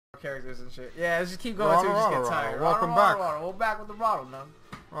characters and shit. Yeah, let's just keep going until we just get tired. Welcome back. We're back with the Rotto now.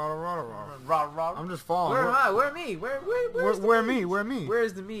 Rotto. I'm just falling. Where am I? Where me? Where me? Where me?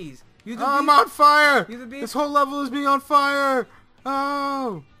 Where's the me's? You the I'm on fire. You the bees? This whole level is me on fire.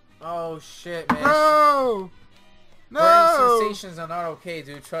 Oh. Oh shit, man. No. Burning sensations are not okay,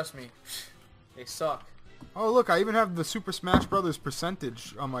 dude. Trust me. They suck. Oh look, I even have the Super Smash Brothers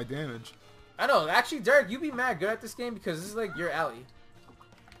percentage on my damage. I know. Actually, Derek, you be mad good at this game because this is like your alley.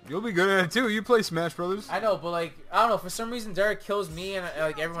 You'll be good at it too. You play Smash Brothers. I know, but like I don't know. For some reason, Derek kills me and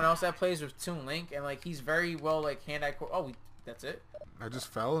like everyone else that plays with Toon Link, and like he's very well like hand-eye. Oh, that's it. I just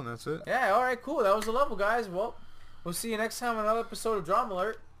fell and that's it. Yeah. All right. Cool. That was the level, guys. Well, we'll see you next time on another episode of Drama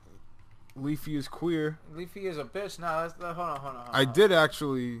Alert. Leafy is queer. Leafy is a bitch. Nah, hold on. I did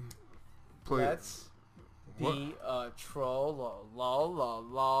actually play. Let's be a troll. Lol.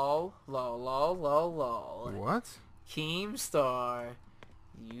 What? Keemstar.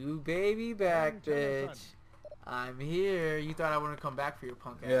 You baby back, bitch. I'm here. You thought I wouldn't come back for your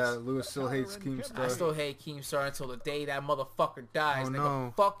punk ass. Yeah, Lewis still hates Keemstar. I still hate Keemstar until the day that motherfucker dies. Oh, Nigga,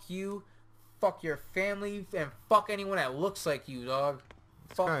 no. fuck you, fuck your family, and fuck anyone that looks like you, dog.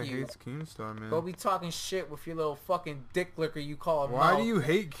 This Fuck guy you. hates Keemstar, man. Go be talking shit with your little fucking dick licker you call him. Why do you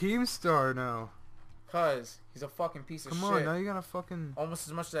hate Keemstar now? Cause he's a fucking piece of shit. Come on, now you gotta fucking... Almost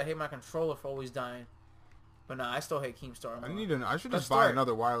as much as I hate my controller for always dying. But nah, I still hate Keemstar. I should just buy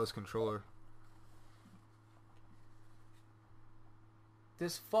another wireless controller.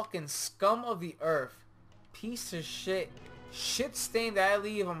 This fucking scum of the earth, piece of shit, shit stain that I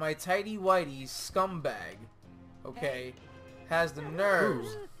leave on my tidy whitey scumbag, okay, has the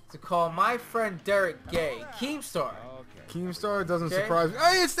nerves to call my friend Derek gay. Keemstar. Keemstar doesn't Okay. surprise me.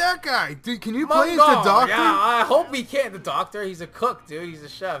 Hey, it's that guy! Dude, can you play as the Mongo. doctor? Yeah, I hope he can. The doctor, he's a cook, dude. He's a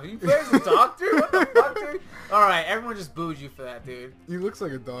chef. He plays the doctor? What the fuck, dude? Alright, everyone just booed you for that, dude. He looks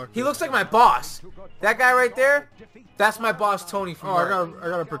like a doctor. He looks like my boss. That guy right there, that's my boss Tony from work. I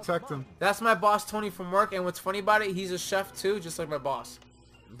gotta protect him. That's my boss Tony from work, and what's funny about it, he's a chef too, just like my boss.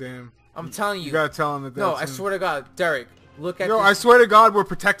 Damn. I'm telling you. You gotta tell him that that's No, I him. swear to God, Derek, look at Yo, this. I swear to God, we're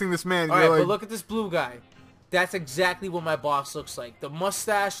protecting this man. Alright, You're like... but look at this blue guy. That's exactly what my boss looks like. The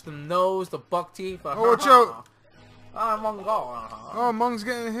mustache, the nose, the buck teeth. Oh, watch out. I'm Mongo. Oh, Mung's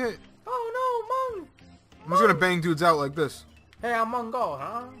getting hit. Oh, no, Mung. I'm just gonna bang dudes out like this. Hey, I'm Mongo,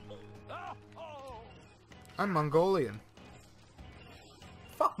 huh? I'm Mongolian.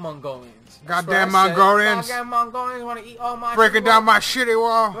 Fuck Mongolians. Goddamn Mongolians. Goddamn Mongolians want to eat all my Breaking down my shitty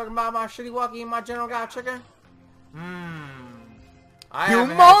wall. Talking about my shitty walk, eating my General Guy chicken?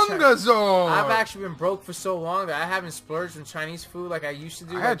 Humongous! I've actually been broke for so long that I haven't splurged on Chinese food like I used to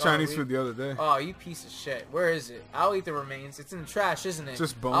do. I had Chinese food the other day. Oh, you piece of shit. Where is it? I'll eat the remains. It's in the trash, isn't it?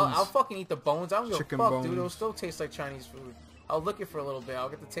 Just bones. I'll fucking eat the bones. I don't give a Chicken fuck, bones. dude. It'll still taste like Chinese food. I'll lick it for a little bit. I'll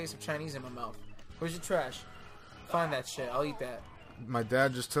get the taste of Chinese in my mouth. Where's your trash? Find that shit. I'll eat that. My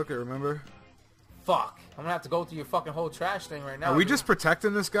dad just took it, remember? Fuck. I'm gonna have to go through your fucking whole trash thing right now. Are we dude. just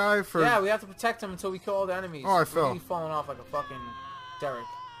protecting this guy for... Yeah, we have to protect him until we kill all the enemies. Oh, I fell. We're really falling off like a fucking Derek.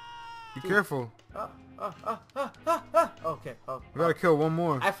 Be careful. Okay. Oh, We gotta kill one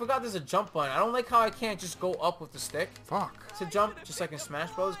more. I forgot there's a jump button. I don't like how I can't just go up with the stick Fuck. to jump, just like in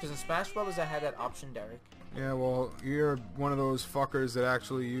Smash Brothers. Because in Smash Brothers, I had that option, Derek. Yeah, well, you're one of those fuckers that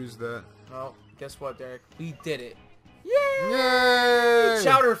actually use that. Well, guess what, Derek? We did it. Yay! Yay!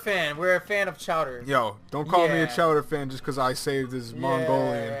 Chowder fan. We're a fan of Chowder. Yo, don't call me a Yeah. Chowder fan just because I saved his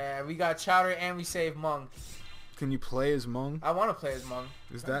Mongolian. Yeah, we got Chowder and we saved Mung. Can you play as Mung? I want to play as Mung.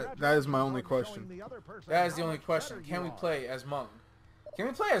 That is my only question. That is the only question. Can we play as Mung? Can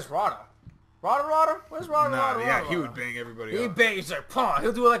we play as Rada? Rada? Where's Rada? Rada? he would bang everybody He up. bangs like, paw.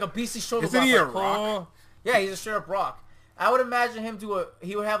 He'll do it like a beastly shoulder Isn't block. he a like, rock? "Paw." Yeah, he's a straight up rock. I would imagine him do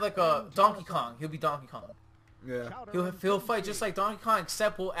he would have like a Donkey Kong. He'll be Donkey Kong. Yeah. He'll fight just like Donkey Kong,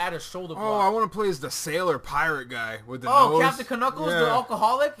 except we'll add a shoulder block. Oh, I want to play as the sailor pirate guy with the Oh, nose. Captain Knuckles, Yeah. the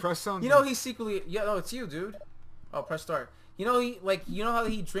alcoholic? Press something. You know he's secretly... Yeah, no, it's you, dude. Oh, press start. You know you know how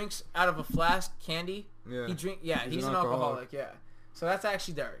he drinks out of a flask candy? Yeah. He's an alcoholic, yeah. So that's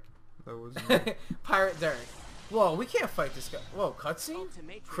actually Derek. That was... Pirate Derek. Whoa, we can't fight this guy. Whoa, cutscene?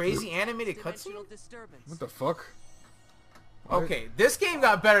 Crazy animated cutscene? What the fuck? Okay, this game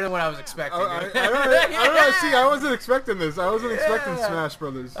got better than what I was expecting. I dude. don't know. See, I wasn't expecting this. I wasn't expecting Smash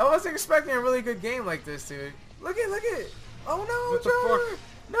Brothers. I wasn't expecting a really good game like this, dude. Look at it. Oh no, What the Trevor. fuck?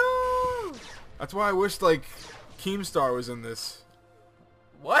 No. That's why I wished, like, Keemstar was in this.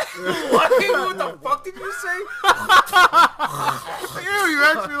 What? What the fuck did you say? Ew, you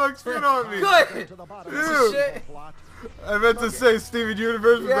actually, like, spit on me. Good. Ew. Shit. I meant to say Steven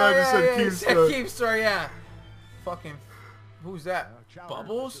Universe, but I just said He Keemstar. said Keemstar, yeah. Fucking, who's that?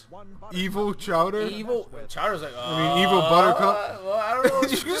 Bubbles? Evil Chowder? Evil Chowder's like, I mean, Evil Buttercup. Well, I don't know.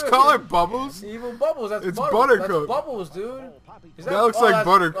 Did you just call her Bubbles? Evil Bubbles. That's It's Buttercup. Buttercup. That's Bubbles, dude. That looks like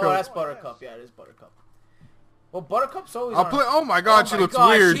Buttercup. Oh, that's Buttercup. Yeah, it is Buttercup. Well, Buttercup's always. I'll play. Oh my God, oh she my looks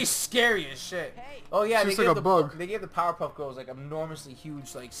God, weird. She's scary as shit. Oh yeah, She's like a bug. They gave the Powerpuff Girls like enormously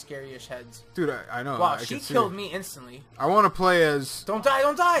huge, like scary-ish heads. Dude, I know. Wow, I she can see killed it. me instantly. I want to play as. Don't die!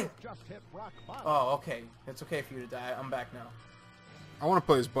 Don't die! Oh, okay. It's okay for you to die. I'm back now. I want to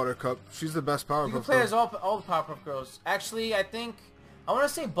play as Buttercup. She's the best Powerpuff. You can play as all the Powerpuff Girls. Actually, I think I want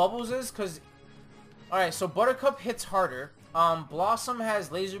to say Bubbles is because. All right, so Buttercup hits harder. Blossom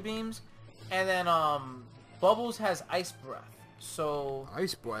has laser beams, and then Bubbles has ice breath. So.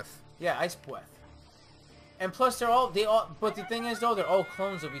 Ice breath. Yeah, ice breath. And plus, but the thing is though, they're all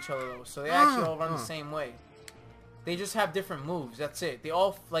clones of each other though, so they actually all run the same way. They just have different moves. That's it. They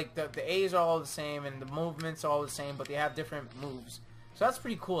all like the A's are all the same and the movements are all the same, but they have different moves. So that's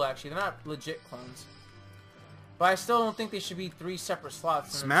pretty cool actually. They're not legit clones. But I still don't think they should be 3 separate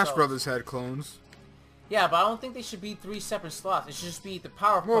slots. Smash Brothers had clones. Yeah, but I don't think they should be 3 separate slots. It should just be the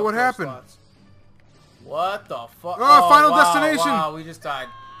Powerpuff Whoa, what happened? Slots. What the fuck? Oh, Final wow, Destination! Wow, we just died.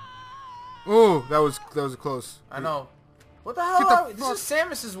 Oh, that was close. I know. What the hell are we? This is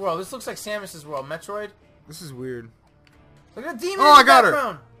Samus's world. This looks like Samus's world. Metroid. This is weird. Look at that demon Oh, in the I got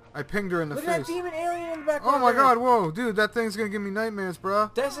background. her. I pinged her in the Look face. at that demon alien in the background. Oh my there. God, whoa, dude, that thing's gonna give me nightmares,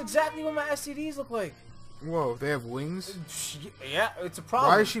 bro. That's exactly what my STDs look like. Whoa, they have wings? Yeah, it's a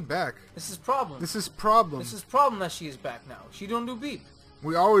problem. Why is she back? This is problem. This is problem. This is problem that she is back now. She don't do beep.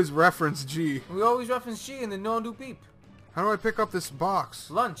 We always reference G. We always reference G and then don't do beep. How do I pick up this box?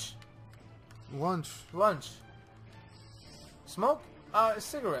 Lunch. Lunch. Lunch. Smoke?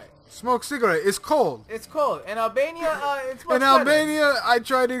 Cigarette. Smoke cigarette. It's cold. It's cold. In Albania, it's much In better. Albania, I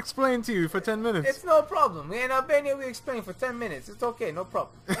tried to explain to you for 10 minutes. It's no problem. In Albania, we explain for 10 minutes. It's okay, no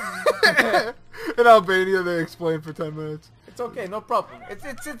problem. In Albania, they explain for 10 minutes. It's okay, no problem. It's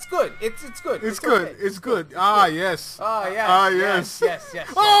good. It's good. It's good. Okay. It's good. Ah, yes. Ah, yes. Ah, yes. Yes.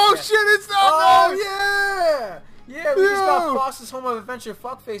 Oh, yes. shit, it's not Oh, there. yeah. Yeah, we just got Yo. Foster's Home of Adventure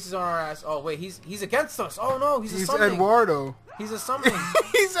fuck faces on our ass. Oh, wait, he's against us. Oh, no, he's a He's something. Eduardo. He's a something.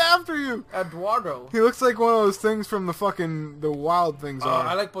 He's after you. Eduardo. He looks like one of those things from the Wild Things are.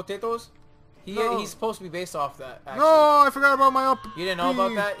 I like potatoes. No. He's supposed to be based off that, actually. No, I forgot about my up. You didn't know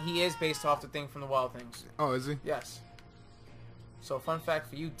about that? He is based off the thing from the Wild Things. Oh, is he? Yes. So, fun fact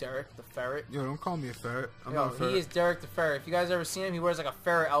for you, Derek the Ferret. Yo, don't call me a ferret. I'm Yo, not a ferret. he is Derek the Ferret. If you guys ever seen him, he wears like a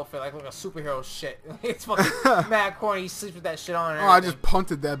ferret outfit, like a superhero shit. It's fucking mad corny. He sleeps with that shit on. And Oh, I everything. just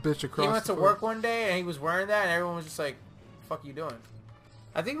punted that bitch across. He went to the floor. work one day and he was wearing that, and everyone was just like, "The fuck you doing?"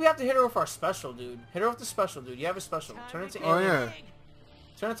 I think we have to hit her with our special, dude. Hit her with the special, dude. You have a special. Turn into Oh alien. yeah.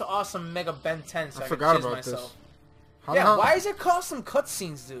 Turn into awesome Mega Ben 10 so I forgot can jizz about myself. this. Yeah, why is it custom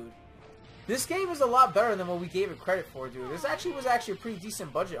cutscenes, dude? This game is a lot better than what we gave it credit for, dude. This actually was a pretty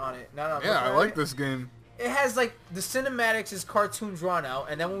decent budget on it. Now that I'm Yeah, looking I at like it. this game. It has like the cinematics is cartoon drawn out,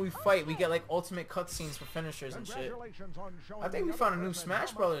 and then when we fight, we get like ultimate cutscenes for finishers and shit. I think we found a new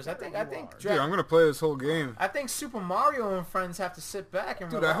Smash Brothers. I think Dude, I'm gonna play this whole game. I think Super Mario and friends have to sit back and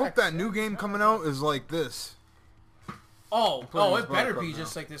Dude, relax. I hope that new game coming out is like this. Oh, playing it this better Buttercup be now.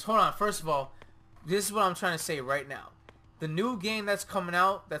 just like this. Hold on. First of all, this is what I'm trying to say right now. The new game that's coming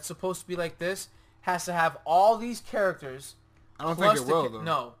out that's supposed to be like this has to have all these characters. I don't plus think it will, the though.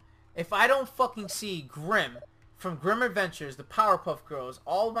 No. If I don't fucking see Grim from Grim Adventures, the Powerpuff Girls,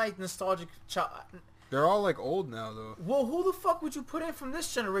 all my nostalgic They're all like old now, though. Well, who the fuck would you put in from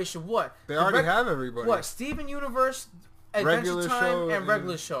this generation? What? They already have everybody. What? Steven Universe, Adventure Regular Time, show and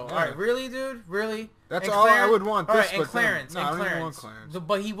regular show. yeah. All right, really, dude? Really? That's And all I would want All this, right, and but then- Clarence. No, and I don't even Clarence. want Clarence.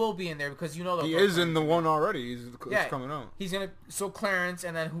 But he will be in there because you know the. He is in the one already. It's Yeah, coming out. He's gonna. So Clarence,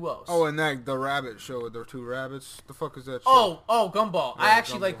 and then who else? Oh, and that the rabbit show with the 2 rabbits. The fuck is that show? Oh, Gumball. Yeah, I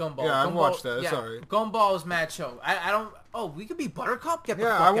actually Gumball. like Gumball. Yeah, I've Gumball, watched that. It's yeah, alright. Gumball is mad show. I don't. Oh, we could be Buttercup. Get the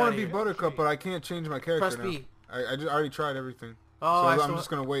Yeah, fuck I want outta to be here. Buttercup, but I can't change my character Press now. B. I already tried everything. Oh, so I I'm still- just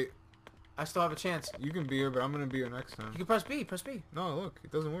gonna wait. I still have a chance. You can be here, but I'm gonna be here next time. You can press B. Press B. No, look,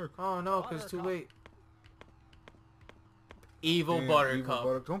 it doesn't work. Oh no, because it's too late. Evil Damn, Buttercup. Evil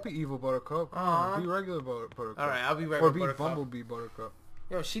Buttercup. Don't be evil Buttercup. Come Aw. on, be regular Buttercup. All right, I'll be Or regular be Buttercup. Bumblebee Buttercup.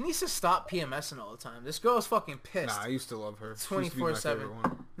 Yo, she needs to stop PMSing all the time. This girl is fucking pissed. Nah, I used to love her. She used to be my 24/7. favorite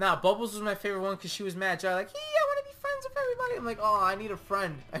one. Nah, Bubbles was my favorite one because she was mad. Like, hey, I want to be friends with everybody. I'm like, oh, I need a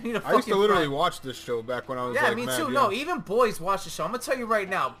friend. I need a fucking I used to literally friend. watch this show back when I was Yeah, like me mad too. young. No, even boys watch the show. I'm gonna tell you right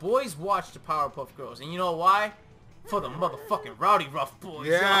now, boys watch the Powerpuff Girls, and you know why? for the motherfucking Rowdy Rough Boys.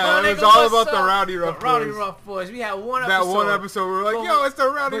 Yeah, yo, it was nigga, all what's about up? the Rowdy Rough The Rowdy Boys. Rough Boys. We had one episode. That one episode, we were like, yo, it's the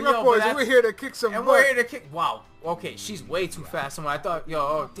Rowdy Rough Boys, and we're here to kick some and butt. we're here to kick. Wow. Okay, she's way too fast. And I thought, yo,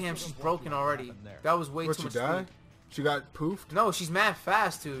 oh damn, she's broken already. That was way too much. She died? She got poofed? No, she's mad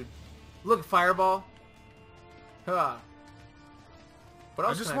fast, dude. Look, Fireball. Huh. What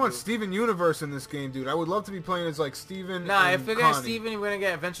else I just can want do? Steven Universe in this game, dude. I would love to be playing as like Steven. Nah, and if we're gonna Connie. Steven, we're gonna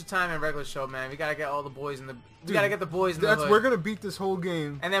get Adventure Time and regular show, man. We gotta get all the boys in the. Dude, we gotta get the boys in the hood. We're gonna beat this whole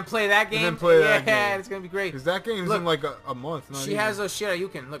game. And then play that game. And then play that yeah, game. it's gonna be great. Because that game's Look, in like a month. Not she even. has those shit that you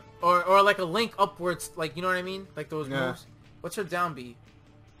can look, or like a link upwards, like you know what I mean, like those Yeah. moves. What's her down B?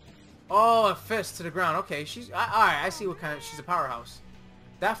 Oh, a fist to the ground. Okay, she's alright. I see what kind of. She's a powerhouse.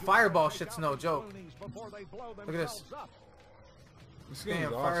 That Fireball shit's no joke. Look at this. This game's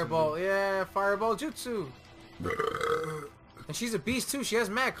Damn, awesome, Fireball. dude. Yeah, Fireball Jutsu. And she's a beast too. She has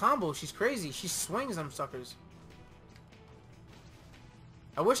mad combos. She's crazy. She swings them suckers.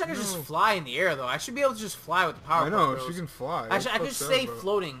 I wish I could just fly in the air though. I should be able to just fly with the power. I know, Girls. she can fly. I What could the just fuck's stay that about?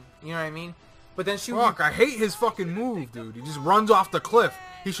 floating. You know what I mean? But then she. Fuck, I hate his fucking move, dude. He just runs off the cliff.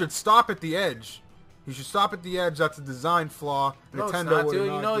 He should stop at the edge. He should stop at the edge. That's a design flaw. No, it's Nintendo not, would dude.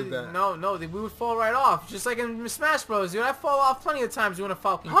 not You know, do that. no, we would fall right off, just like in Smash Bros. Dude, I fall off plenty of times doing a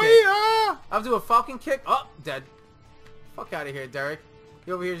Falcon kick. Hiya! I'll do a Falcon kick. Oh, dead. Fuck out of here, Derek.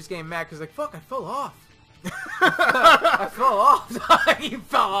 You over here just getting mad because like, fuck, I fell off. I fell off. You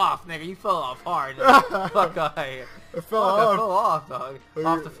fell off, nigga. You fell off hard. Fuck out of here. I fell Fuck, I off. fell off, dog. Oh,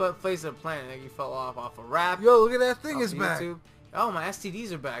 Off yeah. the face of the planet, nigga. You fell off a rap. Yo, look at that thing off is of back. YouTube. Oh, my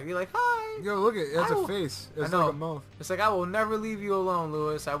STDs are back. You're like, hi. Yo, look at it. It has I a will- face. I It's know. like a mouth. It's like, I will never leave you alone,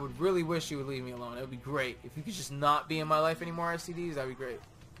 Lewis. I would really wish you would leave me alone. It would be great. If you could just not be in my life anymore, STDs, that'd be great.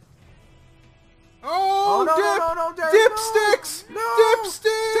 Oh, no, dip! no, no, Derek, Dipsticks! no!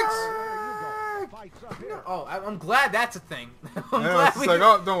 Dipsticks! No. Oh, I'm glad that's a thing. I'm I know, glad it's like,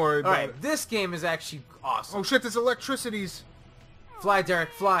 oh, don't worry about it. Alright, this game is actually awesome. Oh shit, there's electricities. Fly, Derek,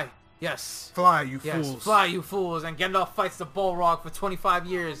 fly. Yes. Fly, you Yes, fools. fly, you fools. And Gandalf fights the Balrog for 25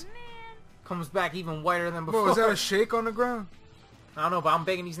 years. Comes back even whiter than before. Bro, is that a shake on the ground? I don't know, but I'm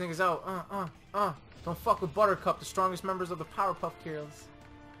begging these niggas out. Don't fuck with Buttercup, the strongest members of the Powerpuff Girls.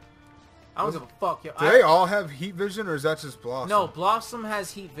 I don't give a fuck, yo. Do they all have heat vision, or is that just Blossom? No, Blossom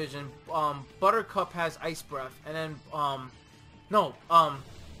has heat vision. Buttercup has ice breath, and then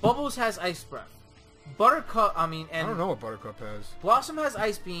Bubbles has ice breath. Buttercup, and I don't know what Buttercup has. Blossom has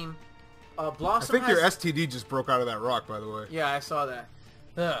ice beam. Blossom I think has. your STD just broke out of that rock, by the way. Yeah, I saw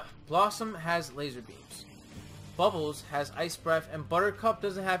that. Blossom has laser beams. Bubbles has ice breath, and Buttercup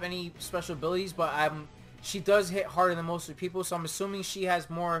doesn't have any special abilities, but she does hit harder than most of the people, so I'm assuming she has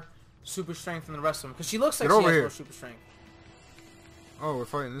more super strength than the rest of them, because she looks like Get she over has here. more super strength. Oh, we're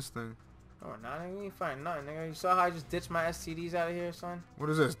fighting this thing. Oh, nah, nigga, we ain't fighting nothing, nigga. You saw how I just ditched my STDs out of here, son? What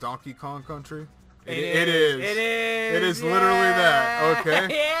is this, Donkey Kong Country? It is. is. It is literally that. Okay.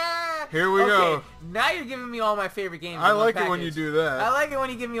 Yeah. Here we go. Now you're giving me all my favorite games. I in one like it when package. you do that. I like it when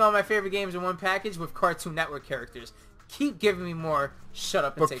you give me all my favorite games in one package with Cartoon Network characters. Keep giving me more. Shut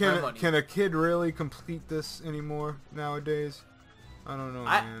up and But take my can money. can a kid really complete this anymore nowadays? I don't know,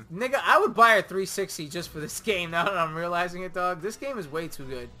 man. Nigga, I would buy a 360 just for this game. Now that I'm realizing it, dog. This game is way too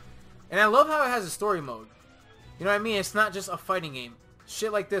good. And I love how it has a story mode. You know what I mean? It's not just a fighting game.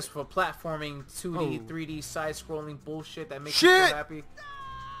 Shit like this for platforming, 2D, 3D, side-scrolling bullshit that makes you so happy.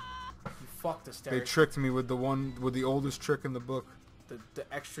 You fucked us, They Derek. tricked me with the oldest trick in the book. The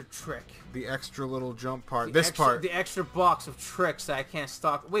extra trick. The extra little jump part. The extra box of tricks that I can't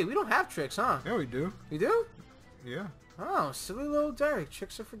stock. Wait, we don't have tricks, huh? Yeah, we do. We do? Yeah. Oh, silly little Derek.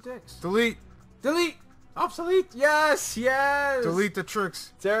 Tricks are for dicks. Delete. Delete! Obsolete! Yes! Yes! Delete the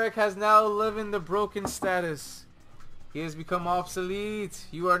tricks. Derek has now lived in the broken status. He has become obsolete.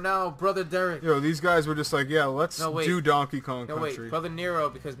 You are now Brother Derek. Yo, these guys were just like, yeah, let's do Donkey Kong No, Country. wait. Brother Nero,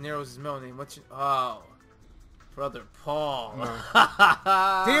 because Nero's his middle name. What's your... Oh. Brother Paul. No.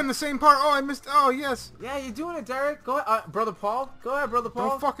 Damn, the same part. Oh, I missed. Oh, yes. Yeah, you're doing it, Derek. Go ahead. Brother Paul. Go ahead, Brother Paul.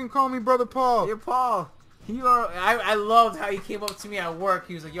 Don't fucking call me Brother Paul. You're Paul. You are. I loved how he came up to me at work.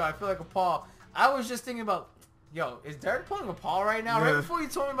 He was like, yo, I feel like a Paul. I was just thinking about, yo, is Derek pulling a Paul right now? Yeah. Right before you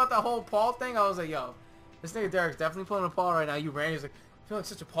told me about that whole Paul thing, I was like, yo, this nigga Derek's definitely pulling a Paul right now. You ran. He's like, I feel like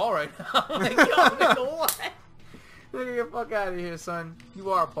such a Paul right now. I'm like, yo, nigga, what? Nigga, get the fuck out of here, son. You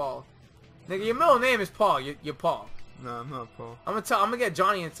are Paul. Nigga, your middle name is Paul. You're Paul. Nah, I'm not Paul. I'm gonna get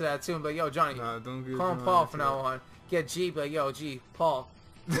Johnny into that too. But yo, Johnny, Nah, don't get call him Johnny Paul into from now on. Get G, be like, yo, G, Paul.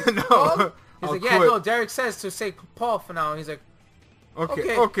 No. Paul? He's I'll like, yeah, quit. no. Derek says to say Paul for now. And he's like,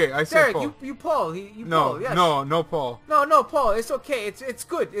 Okay, I said Derek, Paul. you Paul. You No, Paul. Yes. no Paul. No, Paul. It's okay. It's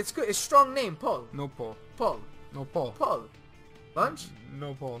good. It's good. It's strong name, Paul. No Paul. Paul. No Paul. Paul. Lunch?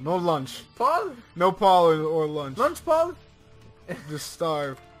 No Paul. No lunch. Paul? No Paul or lunch. Lunch, Paul? Just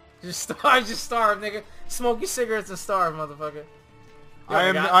starve. Just starve, nigga. Smoke your cigarettes and starve, motherfucker. Yo,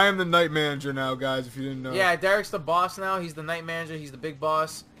 I am the night manager now, guys, if you didn't know. Yeah, Derek's the boss now. He's the night manager. He's the big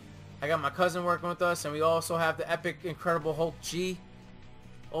boss. I got my cousin working with us, and we also have the epic, incredible Hulk G.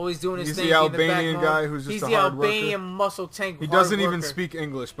 Always doing his thing. He's the Albanian guy who's just a hard worker. He's the Albanian muscle tank. He doesn't even speak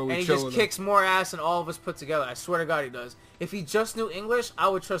English, but we and chill he with just him. kicks more ass than all of us put together. I swear to God, he does. If he just knew English, I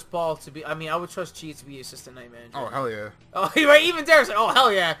would trust Paul to be. I mean, I would trust G to be assistant night manager. Oh hell yeah! Oh, right. Even Derek's like, oh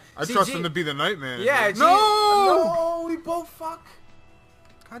hell yeah. I trust him to be the night manager. Yeah. G, no, we both fuck.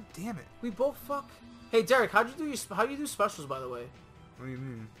 God damn it. We both fuck. Hey Derek, how do you do specials, by the way? What do you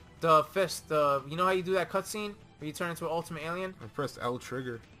mean? The fist. You know how you do that cutscene where you turn into an ultimate alien? I pressed L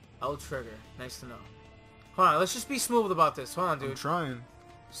trigger. L trigger. Nice to know. Hold on, let's just be smooth about this. Hold on, dude. I'm trying.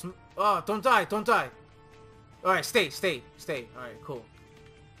 Oh, don't die, don't die. All right, stay. All right, cool.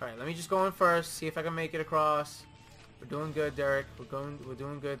 All right, let me just go in first. See if I can make it across. We're doing good, Derek. We're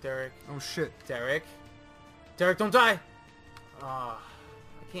doing good, Derek. Oh shit. Derek, don't die. Ah,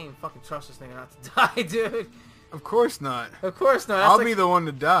 I can't even fucking trust this nigga not to die, dude. Of course not. Of course not. I'll be the one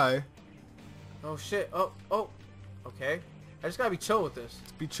to die. Oh shit. Oh. Okay. I just gotta be chill with this.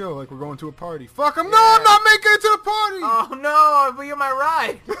 Let's be chill, like we're going to a party. Fuck him! Yeah. No, I'm not making it to the party! Oh no, but you're my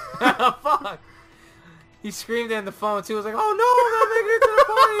ride! Fuck! He screamed in the phone too. He was like, oh no, I'm not making it to the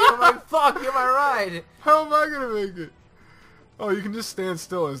party! I'm like, fuck, you're my ride! How am I gonna make it? Oh, you can just stand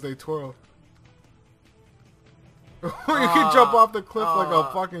still as they twirl. You can jump off the cliff like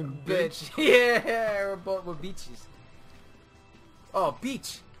a fucking bitch. Yeah, we're beaches. Oh,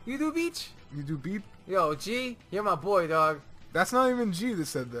 beach. You do beach? You do beep? Yo, G, you're my boy, dog. That's not even G that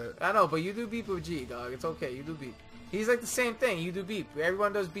said that. I know, but you do beep with G, dog. It's okay. You do beep. He's like the same thing. You do beep.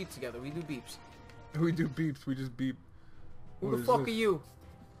 Everyone does beep together. We do beeps. We do beeps. We just beep. Who the fuck are you?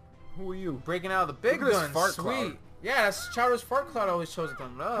 Who are you? Breaking out of the big guns. Fart Sweet. cloud. Yeah, that's Chowder's fart cloud always shows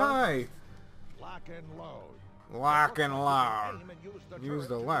them. Hi. Lock and load. Lock and load. Use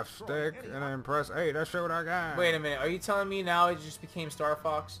the left stick and then press A. That's what I got. Wait a minute. Are you telling me now it just became Star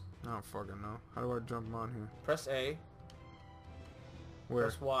Fox? I don't fucking know. How do I jump on here? Press A. Where?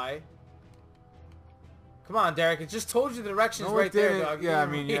 Press Y. Come on, Derek. It just told you the directions right there, dog. Yeah, I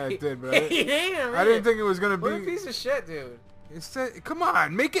mean, yeah, it did, but I I didn't think it was gonna be. What a piece of shit, dude. It said, come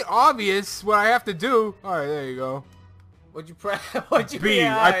on, make it obvious what I have to do. All right, there you go. What'd you press? What'd you B.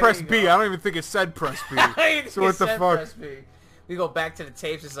 Yeah, I pressed B. Go. I don't even think it said press B. So what the fuck? Press B. We go back to the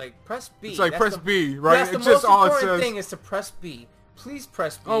tapes. It's like press B. It's like that's press B, right? That's the it's most just all it important says. thing is to press B. Please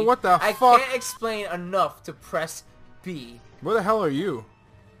press B. Oh, what the fuck? I can't explain enough to press B. Where the hell are you?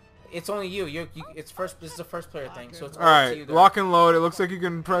 It's only you. It's first. This is a first player thing, so it's all right. to you. Lock and load. It looks like you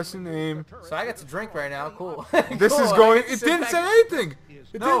can press and aim. So I got to drink right now. Cool. This cool. is going. It didn't say anything.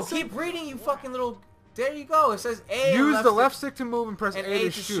 No, keep reading, you fucking little. There you go. It says A. Use the left stick to move and press and A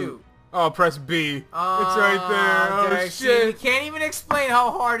to shoot. Oh, press B. It's right right there. Oh shit! See, you can't even explain how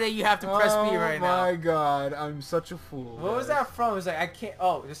hard you have to press B right now. Oh my god, I'm such a fool. What was that from? It was like I can't.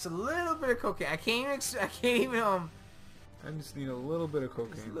 Oh, just a little bit of cocaine. I can't even. I just need a little bit of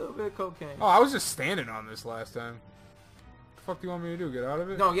cocaine. Just a little bit of cocaine. Oh, I was just standing on this last time. What the fuck do you want me to do? Get out of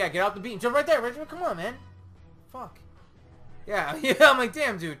it? No, yeah, get out the beam. Jump right there. Come on, man. Fuck. Yeah, yeah. I'm like,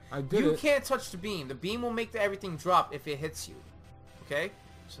 damn, dude. I did You it. can't touch the beam. The beam will make everything drop if it hits you. Okay?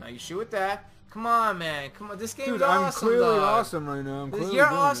 So now you shoot with that. Come on, man. Come on. This game is awesome, I'm clearly dog. awesome right now. You're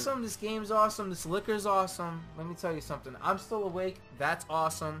awesome. This game's awesome. This liquor's awesome. Let me tell you something. I'm still awake. That's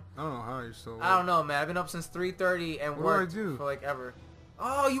awesome. I don't know how you're still awake. I don't know, man. I've been up since 3:30 and worked do? for like ever.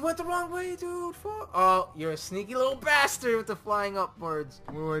 Oh, you went the wrong way, dude. Fuck. Oh, you're a sneaky little bastard with the flying upwards.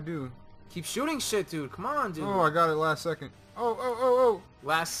 What do I do? Keep shooting shit, dude. Come on, dude. Oh, I got it last second. Oh.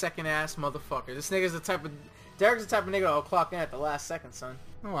 Last second ass motherfucker. This nigga's the type of... Derek's the type of nigga that'll clock in at the last second, son.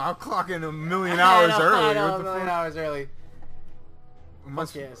 Oh, I'll clock in a million hours early. I know, what the a million fuck? hours early. Am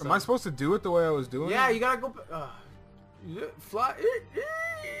I supposed to do it the way I was doing Yeah, it? you gotta go... fly...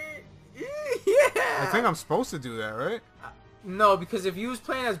 Yeah! I think I'm supposed to do that, right? No, because if you was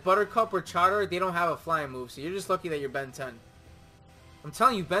playing as Buttercup or Chowder, they don't have a flying move, so you're just lucky that you're Ben 10. I'm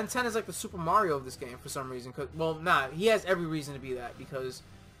telling you, Ben 10 is like the Super Mario of this game for some reason. Well, he has every reason to be that, because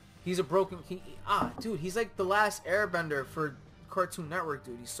he's a broken... dude, he's like the last airbender for Cartoon Network,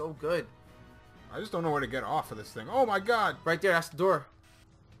 dude. He's so good. I just don't know where to get off of this thing. Oh my god! Right there, that's the door.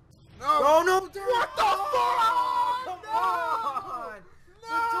 No! Oh, no! What the fuck? Come on! The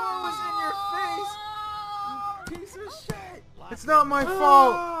door was in your face! You piece of shit! It's not my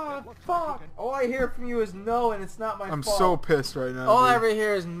fault! fuck? All I hear from you is no, and it's not my I'm fault. so pissed right now. All dude. I ever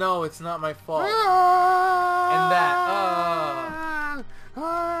hear is no, it's not my fault. And that,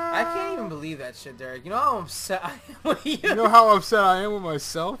 I can't even believe that shit, Derek. You know how upset I am with you? You know how upset I am with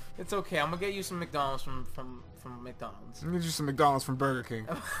myself? It's okay. I'm gonna get you some McDonald's from McDonald's. I'm gonna get you some McDonald's from Burger King.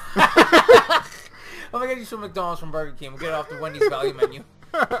 I'm gonna get you some McDonald's from Burger King. We'll get it off the Wendy's value menu.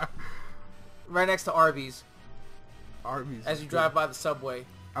 Right next to Arby's. Arby's. As you drive by the Subway.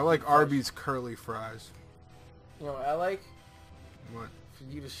 I like Arby's curly fries. You know what I like? What? For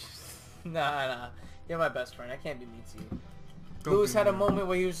you to... Nah. You're my best friend. I can't be mean to you. Don't Lewis be had a mean. moment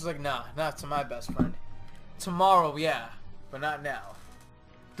where he was just like, nah, not to my best friend. Tomorrow, yeah. But not now.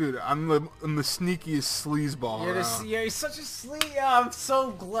 Dude, I'm the sneakiest sleazeball around. You're such a sleaze. Yeah, I'm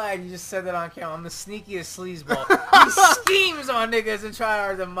so glad you just said that on camera. I'm the sneakiest sleazeball. He schemes on niggas and try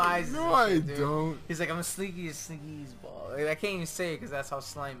to demise. No, I don't. He's like, I'm the sneakiest sleazeball. Like, I can't even say it because that's how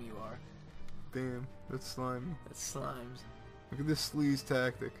slimy you are. Damn, that's slimy. That's slimes. Look at this sleaze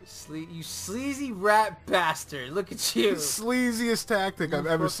tactic. You sleazy rat bastard. Look at you. The sleaziest tactic I've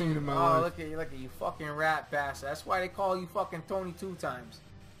ever seen in my life. Oh, look at you fucking rat bastard. That's why they call you fucking Tony 2 times.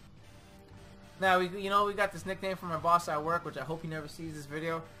 Now, we got this nickname from my boss at work, which I hope he never sees this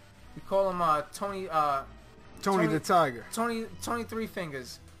video. We call him Tony the Tiger. Tony 3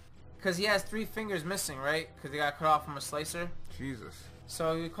 Fingers. Because he has 3 fingers missing, right? Because they got cut off from a slicer. Jesus.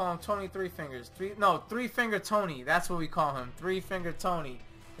 So we call him Tony 3 Fingers. 3 Finger Tony. That's what we call him. 3 Finger Tony.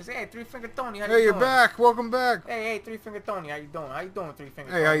 He's like, hey, 3 Finger Tony, how you doing? Hey, you're back. Welcome back. Hey, 3 Finger Tony, how you doing? How you doing, 3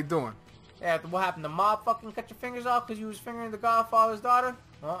 Finger Hey, Tony? how you doing? Yeah, what happened? The mob fucking cut your fingers off because you was fingering the Godfather's daughter?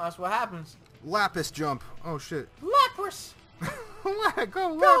 Well, that's what happens. Lapis jump. Oh, shit. Lapras! Go,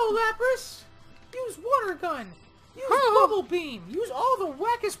 Go, Lapras! Use water gun! Use bubble beam! Use all the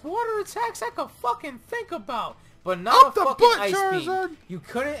wackest water attacks I could fucking think about! But not Up a the fucking butt, ice Charizard. beam. You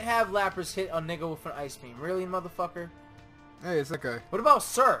couldn't have Lapras hit a nigga with an ice beam. Really, motherfucker? Hey, it's that guy. What about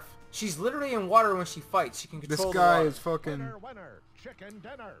Surf? She's literally in water when she fights. She can control This guy the water. is fucking... Winner, chicken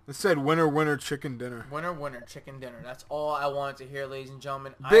dinner. It said winner, chicken dinner. Winner, chicken dinner. That's all I wanted to hear, ladies and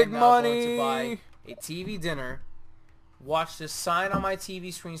gentlemen. Big I am now money. going to buy a TV dinner. Watch the sign on my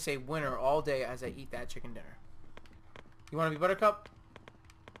TV screen say winner all day as I eat that chicken dinner. You want to be Buttercup?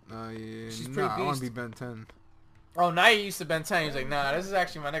 Yeah. She's pretty I want beast. to be Ben 10. Oh, now you're used to Ben 10. He's like, nah, this is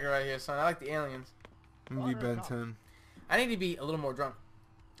actually my nigga right here, son. I like the aliens. I'm going to be Ben 10. I need to be a little more drunk.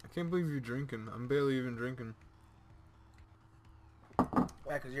 I can't believe you're drinking. I'm barely even drinking. Yeah,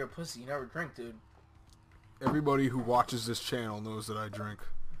 because you're a pussy. You never drink, dude. Everybody who watches this channel knows that I drink.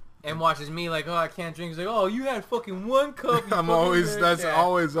 And watches me like, oh, I can't drink. He's like, oh, you had fucking one cup. You I'm fucking always, bitch. that's Yeah.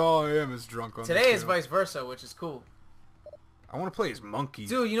 always all I am is drunk on Today this is channel. vice versa, which is cool. I want to play as Monkey.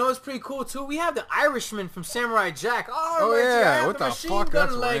 Dude, you know what's pretty cool too? We have the Irishman from Samurai Jack. Oh, right, yeah, you have what the machine fuck? gun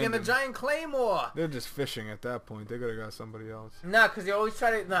That's leg and the random. giant claymore. They're just fishing at that point. They could have got somebody else. Nah, because they always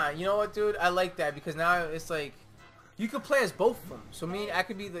try to... Nah, you know what, dude? I like that because now it's like... You could play as both of them. So I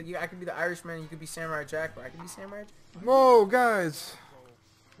could be the Irishman and you could be Samurai Jack, or I could be Samurai Jack. Whoa, guys.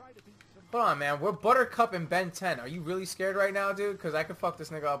 Hold on, man. We're Buttercup and Ben 10. Are you really scared right now, dude? Because I could fuck this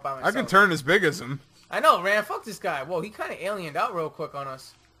nigga up by myself. I can turn as big as him. I know, man. Fuck this guy. Whoa, he kind of aliened out real quick on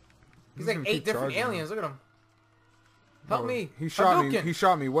us. He's like gonna 8 keep different charging aliens. Look at him. Help Oh, me. He shot me. Hadouken. He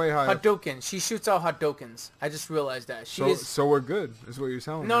shot me way high. Hadouken. She shoots out Hadoukens. I just realized that. So we're good. Is what you're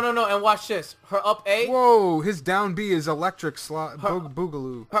telling me. No. And watch this. Her up A. Whoa, his down B is electric slot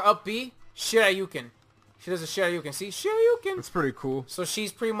boogaloo. Her up B. Shiryuken. She does a Shiryuken. See? Shiryuken. That's pretty cool. So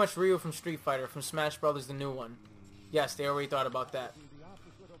she's pretty much Ryu from Street Fighter, from Smash Brothers, the new one. Yes, they already thought about that.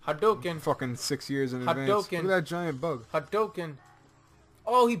 Hadouken. Fucking 6 years in advance. Hadouken. Look at that giant bug. Hadouken.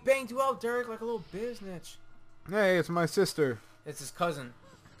 Oh, he banged you out, Derek, like a little biznitch. Hey, it's my sister. It's his cousin.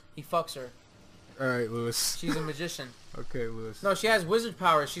 He fucks her. Alright, Lewis. She's a magician. Okay, Lewis. No, she has wizard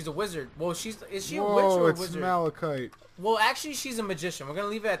powers. She's a wizard. Well, is she a witch Whoa, or a it's wizard? Malachite. Well, actually, she's a magician. We're gonna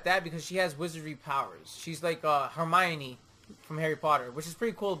leave it at that because she has wizardry powers. She's like Hermione from Harry Potter, which is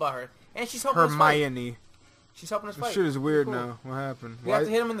pretty cool about her. And she's helping us fight. Hermione. She's helping us This fight. shit is weird Cool. now. What happened? We have to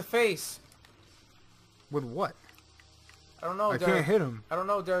hit him in the face. With what? I don't know, I Derek. can't hit him. I don't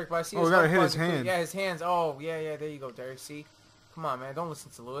know, Derek, but I see Oh, his we gotta health hit his bars include- hand. Yeah, his hands. Oh, yeah, there you go, Derek. See? Come on, man. Don't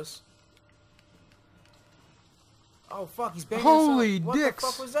listen to Lewis. Oh, fuck. He's banging Holy himself. dicks. What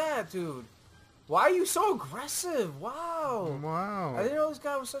the fuck was that, dude? Why are you so aggressive? Wow. Wow. I didn't know this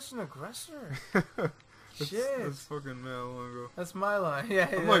guy was such an aggressor. Shit. That's fucking mad long ago. That's my line. Yeah.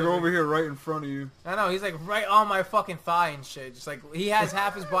 I'm like over here right in front of you. I know. He's like right on my fucking thigh and shit. Just like he has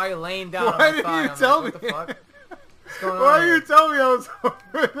half his body laying down on Why my didn't thigh. you I'm tell like, me? what the fuck? going on? Why are here? you telling me I was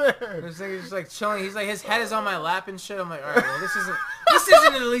over there? This nigga's just like chilling. He's like, his head is on my lap and shit. I'm like, alright, well, this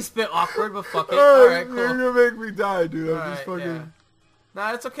isn't in the least bit awkward, but fuck it. Alright, cool. You're gonna make me die, dude. I'm just Alright, fucking... yeah.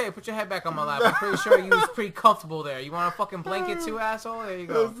 Nah, it's okay. Put your head back on my lap. I'm pretty sure you was pretty comfortable there. You want a fucking blanket too, asshole? There you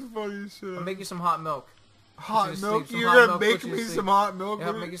go. That's the funniest shit. I'll make you some hot milk. Hot milk? Some You're hot gonna milk, make put you to me sleep. some hot milk? Yeah,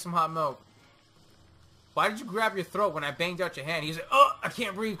 I'll make you some hot milk. Why did you grab your throat when I banged out your hand? He's like, oh, I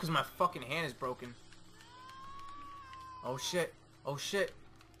can't breathe because my fucking hand is broken. Oh shit. Oh shit.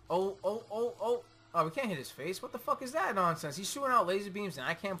 Oh. Oh, we can't hit his face. What the fuck is that nonsense? He's shooting out laser beams and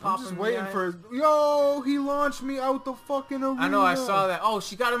I can't pop him. I'm just in the waiting eye. for his... Yo, he launched me out the fucking arena. I know, I saw that. Oh,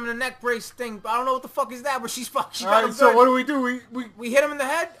 she got him in the neck brace thing. I don't know what the fuck is that, but she got him Alright, so good. what do? We hit him in the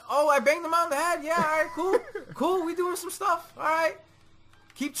head? Oh, I banged him out in the head? Yeah, alright, cool. Cool, we doing some stuff. Alright.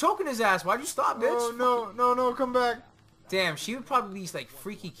 Keep choking his ass. Why'd you stop, bitch? Oh, no, come back. Damn, she would probably be like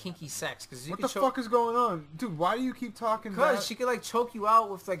freaky, kinky sex. Cause you What could the fuck is going on? Dude, why do you keep talking Because that? she could like choke you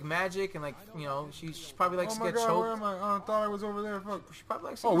out with like magic and like, you know, she probably likes Oh to my get god, where choked. am I? I thought I was over there. Fuck. She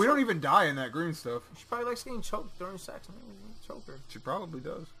probably likes Oh, getting we don't choked. even die in that green stuff. She probably likes getting choked during sex. Choke her. She probably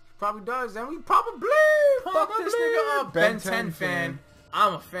does. Probably does. And we probably fuck this nigga up. Ben Ben 10 10 fan.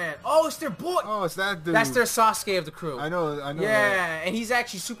 I'm a fan. Oh, it's their boy. Oh, it's that dude. That's their Sasuke of the crew. I know. Yeah, that. and he's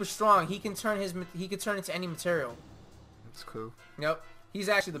actually super strong. He can turn into any material. That's cool. Yep. He's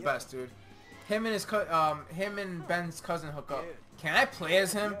actually the best, dude. Him and Ben's cousin hook up. Can I play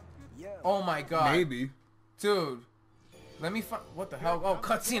as him? Oh my god. Maybe. Dude. Let me find. What the hell? Oh,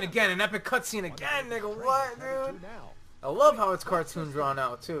 cutscene again. An epic cutscene again, nigga. What, dude? I love how it's cartoon drawn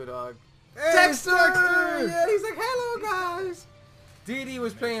out, too, dog. Dexter! Yeah, he's like, hello, guys. Dee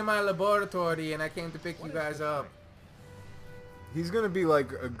was playing in my laboratory, and I came to pick you guys up. He's gonna be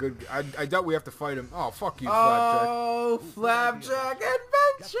like a good. I doubt we have to fight him. Oh, fuck you, Flapjack. Oh, Flapjack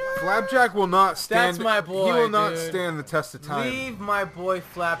Adventure! Flapjack will not stand. That's my boy, He will not dude. stand the test of time. Leave my boy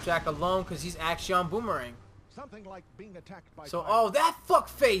Flapjack alone, because he's actually on Boomerang. Something like being attacked by So, fire. oh, that fuck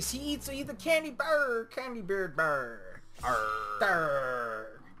face. He eats the candy beard bird. Arr.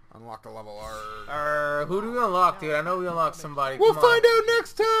 Unlock the level. Arr. Who do we unlock, dude? I know we unlocked somebody. We'll Come on. find out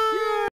next time.